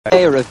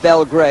Mayor of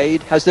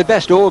Belgrade has the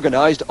best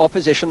organised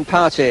opposition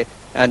party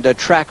and a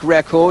track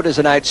record as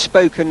an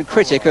outspoken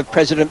critic of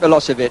President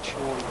Milosevic.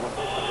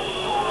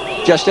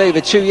 Just over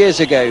 2 years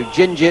ago,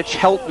 Đinđić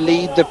helped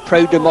lead the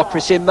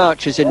pro-democracy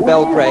marches in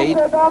Belgrade.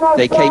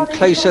 They came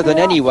closer than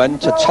anyone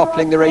to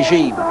toppling the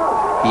regime.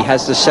 He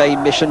has the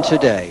same mission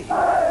today.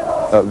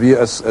 We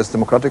as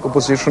democratic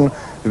opposition,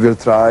 we will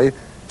try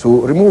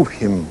to remove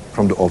him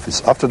from the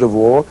office. After the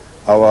war,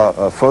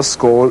 our first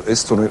goal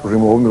is to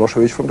remove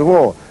Milosevic from the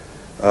war.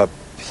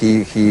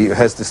 He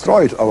has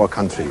destroyed our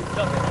country.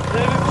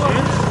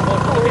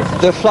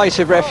 The flight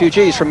of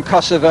refugees from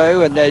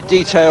Kosovo and their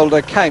detailed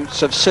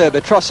accounts of Serb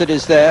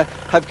atrocities there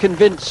have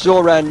convinced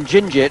Zoran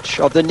Đinđić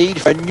of the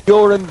need for a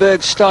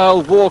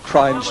Nuremberg-style war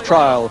crimes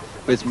trial,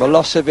 with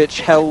Milosevic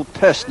held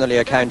personally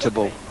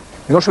accountable.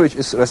 Milosevic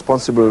is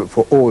responsible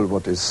for all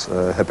what is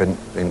happened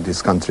in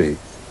this country.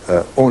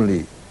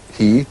 Only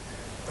he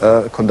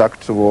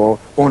conducts the war,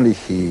 only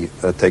he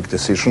takes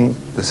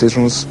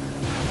decisions.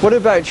 What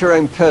about your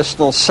own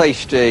personal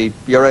safety,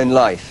 your own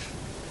life?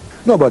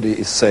 Nobody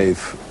is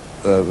safe.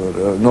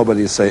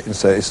 Nobody is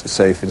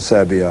safe in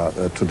Serbia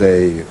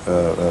today.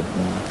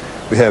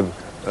 We have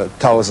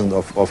thousands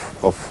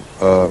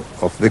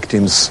of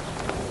victims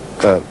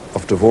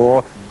of the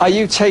war. Are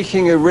you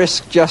taking a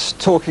risk just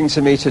talking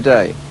to me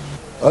today?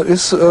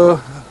 It's a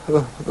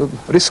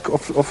risk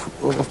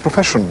of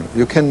profession.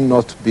 You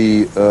cannot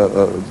be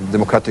a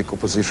democratic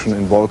opposition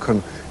in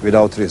Balkan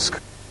without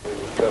risk.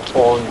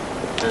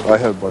 I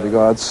have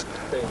bodyguards.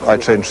 I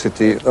change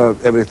city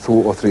every 2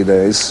 or 3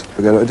 days.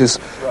 It is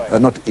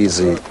not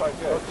easy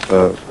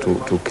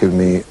to kill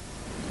me.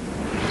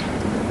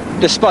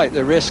 Despite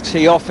the risks,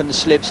 he often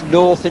slips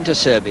north into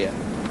Serbia.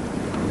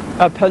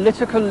 A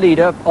political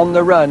leader on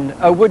the run,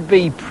 a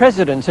would-be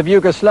president of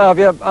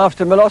Yugoslavia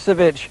after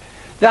Milosevic.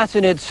 That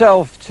in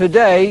itself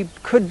today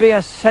could be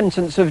a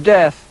sentence of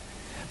death.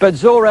 But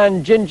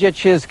Zoran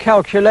Đinđić's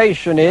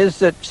calculation is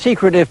that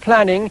secretive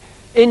planning,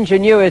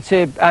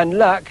 ingenuity and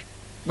luck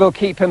will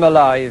keep him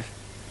alive.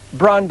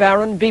 Brian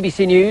Barron,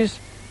 BBC News,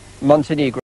 Montenegro.